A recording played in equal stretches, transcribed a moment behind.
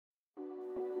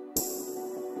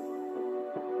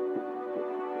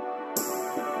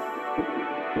DeFoi,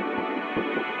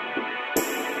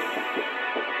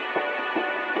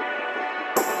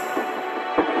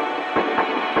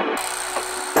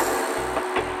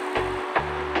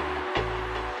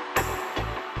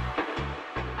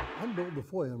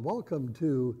 and welcome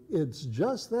to It's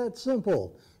Just That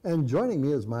Simple. And joining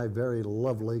me is my very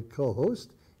lovely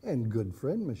co-host and good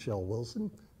friend, Michele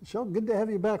Wilson. Michele, good to have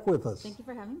you back with us. Thank you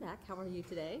for having me back. How are you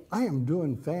today? I am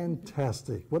doing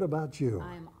fantastic. What about you?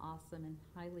 I am awesome and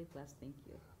highly blessed, thank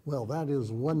you. Well, that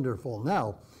is wonderful.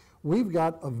 Now, we've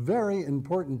got a very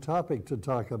important topic to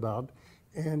talk about,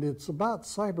 and it's about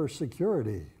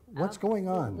cybersecurity. What's going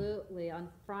on? Absolutely. On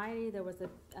Friday, there was a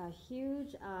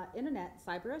huge internet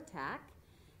cyber attack,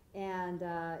 and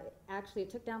actually it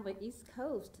took down the East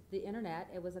Coast, the internet.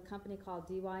 It was a company called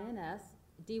DYNS,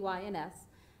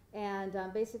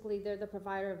 and basically they're the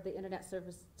provider of the internet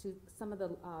service to some of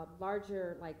the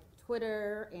larger, like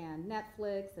Twitter and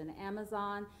Netflix and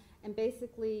Amazon. And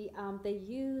basically, they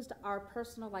used our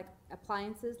personal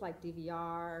appliances like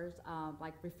DVRs,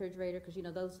 like refrigerator, because you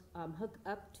know those hook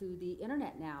up to the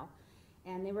internet now,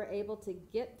 and they were able to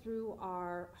get through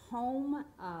our home,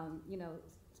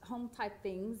 home type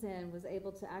things, and was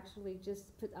able to actually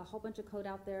just put a whole bunch of code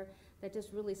out there that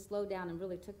just really slowed down and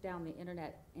really took down the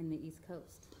internet in the East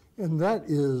Coast. And that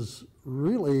is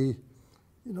really,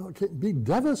 it can be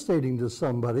devastating to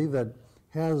somebody that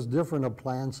has different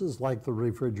appliances like the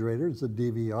refrigerators, the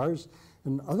DVRs,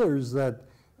 and others that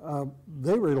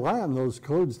they rely on those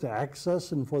codes to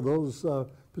access and for those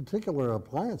particular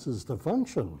appliances to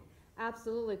function.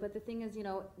 Absolutely, but the thing is,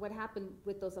 what happened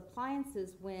with those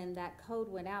appliances when that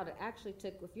code went out, it actually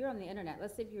took, if you're on the internet,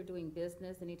 let's say if you're doing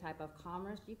business, any type of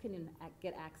commerce, you can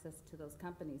get access to those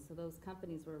companies. So those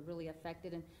companies were really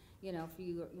affected, and if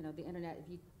you, the internet,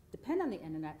 if you depend on the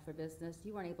internet for business,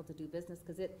 you weren't able to do business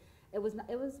because it was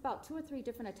about 2 or 3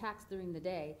 different attacks during the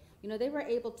day. They were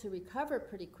able to recover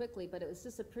pretty quickly, but it was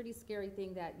just a pretty scary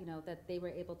thing that that they were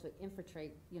able to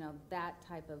infiltrate that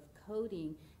type of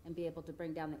coding and be able to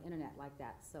bring down the internet like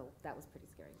that. So that was pretty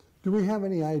scary. Do we have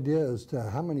any idea as to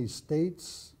how many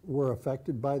states were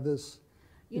affected by this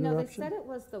they said it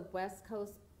was the West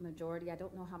Coast majority. I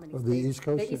don't know how many states. The East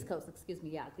Coast? The East Coast, excuse me,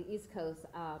 yeah, the East Coast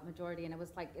majority. And it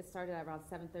was it started at around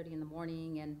 7:30 in the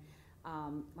morning. And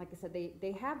like I said,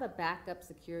 they have a backup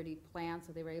security plan,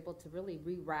 so they were able to really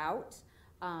reroute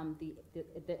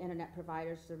the internet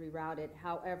providers to reroute it.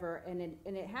 However, and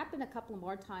it happened a couple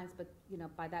more times, but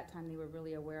by that time they were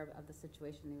really aware of the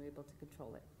situation. They were able to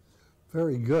control it.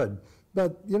 Very good.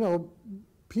 But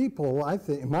people, I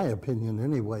think, in my opinion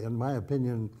anyway,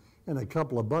 and a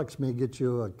couple of bucks may get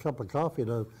you a cup of coffee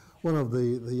to one of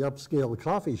the upscale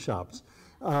coffee shops.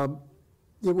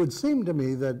 It would seem to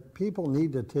me that people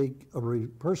need to take a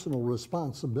personal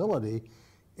responsibility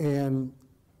and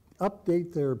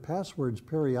update their passwords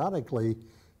periodically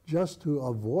just to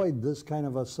avoid this kind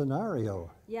of a scenario.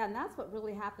 Yeah, and that's what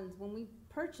really happens when we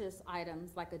purchase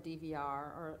items like a DVR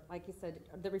or, like you said,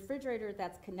 the refrigerator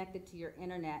that's connected to your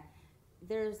internet.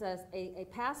 There's a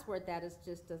password that is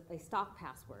just a stock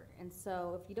password, and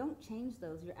so if you don't change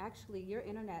those, your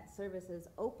internet service is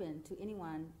open to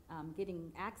anyone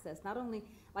getting access. Not only,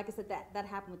 like I said, that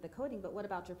happened with the coding, but what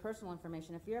about your personal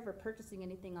information? If you're ever purchasing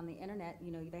anything on the internet,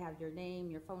 they have your name,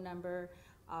 your phone number,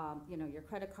 your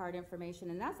credit card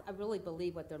information, and I really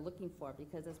believe what they're looking for,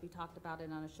 because as we talked about it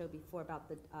on a show before about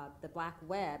the black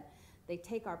web, they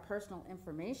take our personal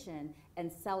information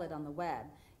and sell it on the web.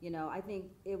 I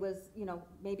think it was,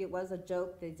 maybe it was a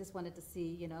joke. They just wanted to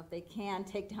see, if they can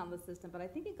take down the system. But I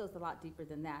think it goes a lot deeper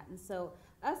than that. And so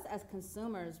us as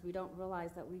consumers, we don't realize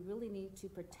that we really need to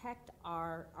protect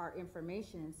our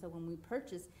information. And so when we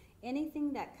purchase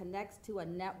anything that connects to a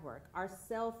network, our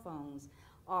cell phones,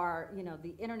 our,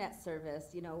 the internet service,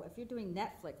 if you're doing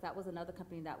Netflix, that was another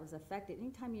company that was affected.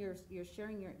 Anytime you're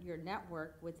sharing your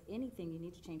network with anything, you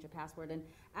need to change your password. And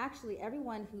actually,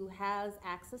 everyone who has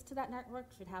access to that network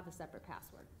should have a separate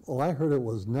password. Well, I heard it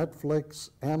was Netflix,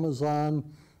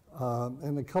 Amazon,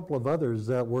 and a couple of others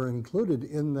that were included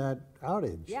in that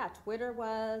outage. Yeah, Twitter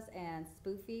was, and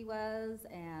S5i was,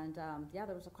 and yeah,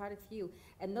 there was quite a few.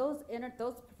 And those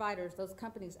providers, those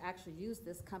companies actually used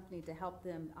this company to help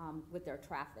them with their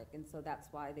traffic, and so that's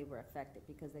why they were affected,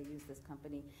 because they used this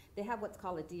company. They have what's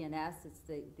called a DNS. It's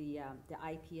the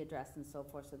IP address and so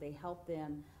forth. So they help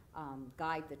them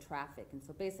guide the traffic, and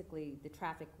so basically the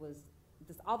traffic was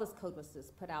all this code was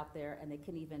just put out there, and they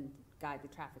couldn't even guide the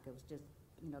traffic. It was just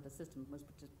the system was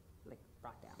just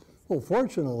brought down. Basically. Well,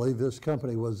 fortunately, this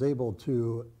company was able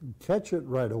to catch it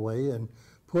right away and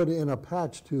put in a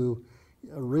patch to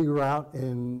reroute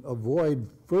and avoid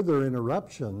further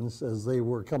interruptions as they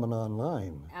were coming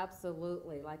online.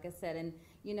 Absolutely, like I said, and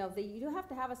you know, you do have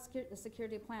to have a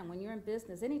security plan when you're in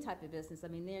business, any type of business. I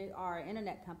mean, they are an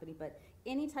internet company, but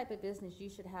any type of business, you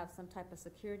should have some type of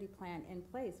security plan in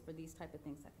place for these type of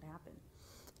things that could happen.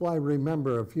 Well, I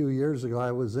remember a few years ago,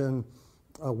 I was in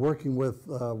working with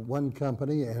one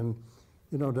company, and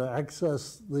you know, to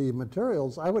access the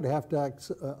materials, I would have to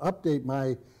update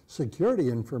my security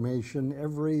information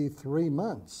every 3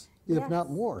 months, if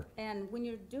not more. And when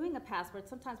you're doing a password,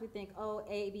 sometimes we think, oh,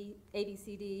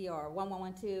 ABCD or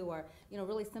 1112 or, you know,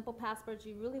 really simple passwords.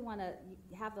 You really want to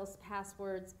have those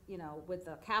passwords, you know, with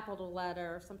a capital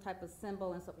letter or some type of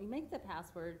symbol, and so you make the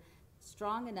password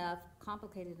strong enough,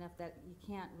 complicated enough that you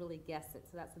can't really guess it.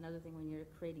 So that's another thing when you're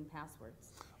creating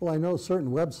passwords. Well, I know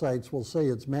certain websites will say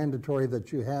it's mandatory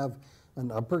that you have an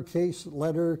uppercase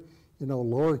letter, you know,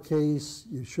 lowercase,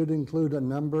 you should include a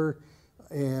number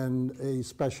and a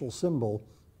special symbol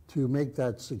to make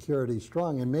that security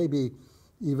strong, and maybe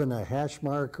even a hash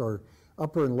mark or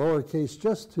upper and lowercase,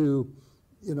 just to,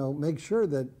 you know, make sure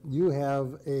that you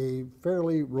have a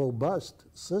fairly robust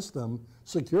system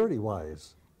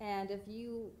security-wise. And if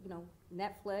you know,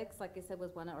 Netflix, like I said,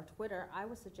 was one, or Twitter, I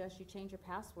would suggest you change your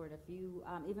password. If you,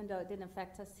 even though it didn't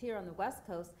affect us here on the West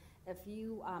Coast, if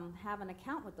you have an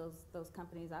account with those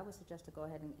companies, I would suggest to go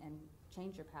ahead and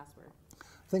change your password.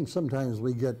 I think sometimes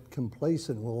we get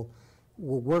complacent. We'll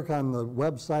work on the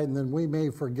website, and then we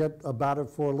may forget about it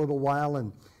for a little while,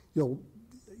 and you'll,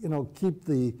 you know, keep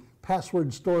the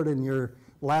password stored in your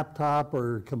laptop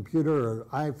or computer or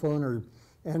iPhone or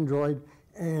Android,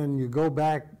 and you go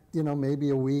back, you know, maybe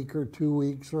a week or 2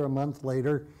 weeks or a month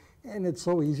later, and it's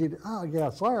so easy to, oh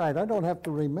yes, all right, I don't have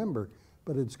to remember.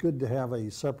 But it's good to have a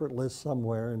separate list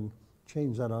somewhere and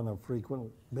change that on a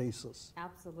frequent basis.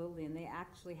 Absolutely, and they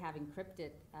actually have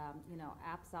encrypted, you know,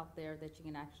 apps out there that you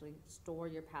can actually store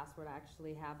your password. I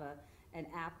actually have an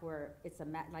app where it's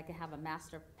like I have a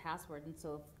master password, and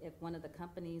so if one of the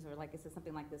companies, or like I said,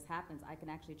 something like this happens, I can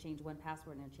actually change one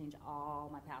password and change all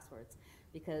my passwords,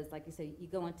 because like you say, you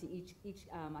go into each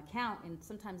account, and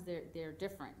sometimes they're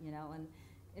different, you know, and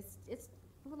it's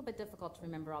a little bit difficult to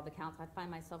remember all the accounts. I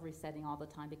find myself resetting all the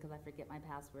time because I forget my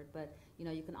password, but you know,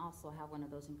 you can also have one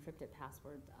of those encrypted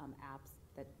password apps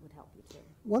that would help you too.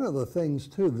 One of the things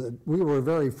too that we were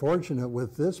very fortunate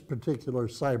with this particular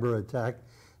cyber attack,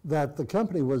 that the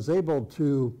company was able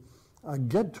to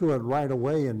get to it right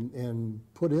away and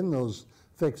put in those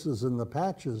fixes and the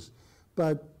patches.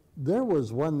 But there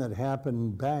was one that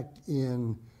happened back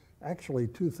in actually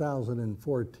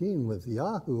 2014 with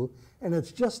Yahoo, and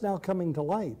it's just now coming to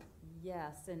light.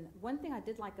 Yes, and one thing I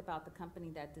did like about the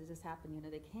company that did this happen, you know,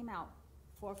 they came out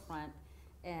forefront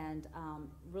and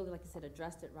really, like I said,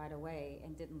 addressed it right away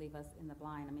and didn't leave us in the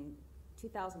blind. I mean,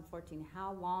 2014,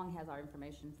 how long has our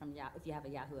information from if you have a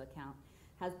Yahoo account,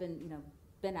 has been, you know,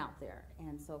 been out there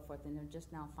and so forth, and they're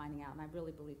just now finding out, and I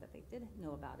really believe that they did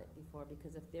know about it before,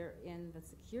 because if they're in the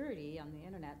security on the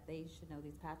internet, they should know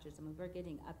these patches. I mean, we're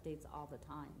getting updates all the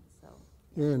time, so.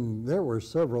 Yeah. And there were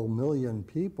several million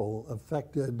people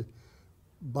affected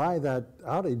by that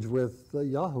outage with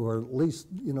Yahoo, or at least,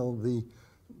 you know, the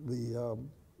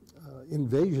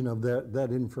invasion of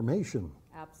that information.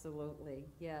 Absolutely,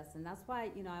 yes, and that's why,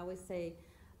 you know, I always say,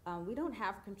 we don't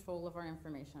have control of our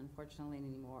information, unfortunately,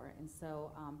 anymore. And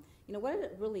so, you know, what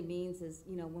it really means is,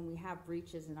 you know, when we have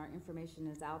breaches and our information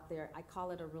is out there, I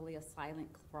call it really a silent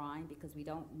crime, because we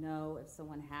don't know if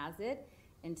someone has it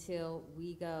until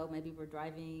we go, maybe we're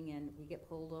driving and we get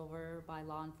pulled over by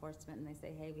law enforcement and they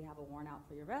say, hey, we have a warrant out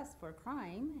for your arrest for a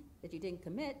crime that you didn't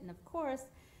commit. And of course,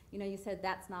 you know, you said,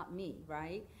 that's not me,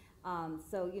 right?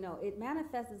 So, you know, it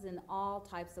manifests in all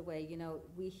types of ways. You know,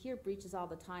 we hear breaches all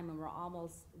the time and we're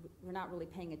not really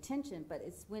paying attention, but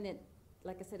it's when it,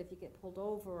 like I said, if you get pulled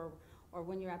over or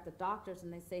when you're at the doctor's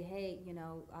and they say, hey, you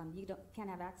know, you can't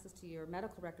have access to your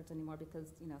medical records anymore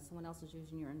because, you know, someone else is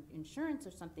using your insurance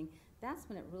or something, that's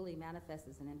when it really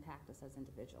manifests and impacts us as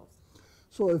individuals.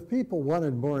 So if people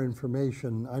wanted more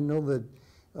information, I know that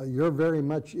you're very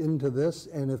much into this,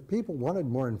 and if people wanted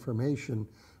more information,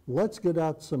 let's get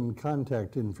out some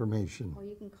contact information. Well,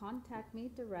 you can contact me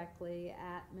directly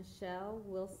at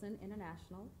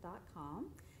MichelleWilsonInternational.com.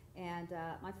 And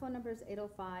my phone number is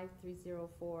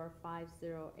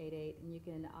 805-304-5088. And you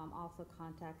can also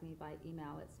contact me by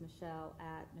email. It's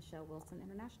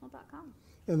Michelle@MichelleWilsonInternational.com.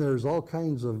 And there's all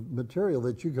kinds of material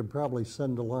that you could probably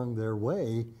send along their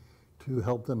way to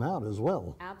help them out as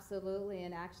well. Absolutely,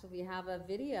 and actually we have a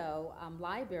video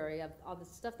library of all the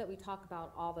stuff that we talk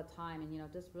about all the time,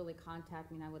 and just really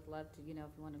contact me, and I would love to, if you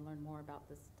want to learn more about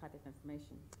this type of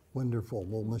information. Wonderful.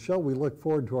 Well, Michele, we look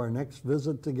forward to our next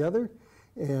visit together,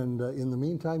 and in the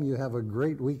meantime, you have a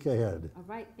great week ahead. All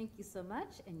right, thank you so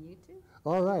much, and you too.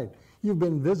 All right, we've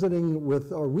been visiting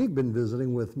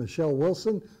with Michele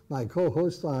Wilson, my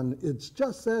co-host on It's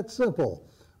Just That Simple,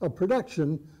 a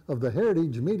production of the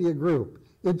Heritage Media Group.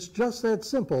 It's Just That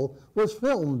Simple was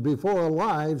filmed before a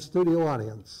live studio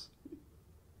audience.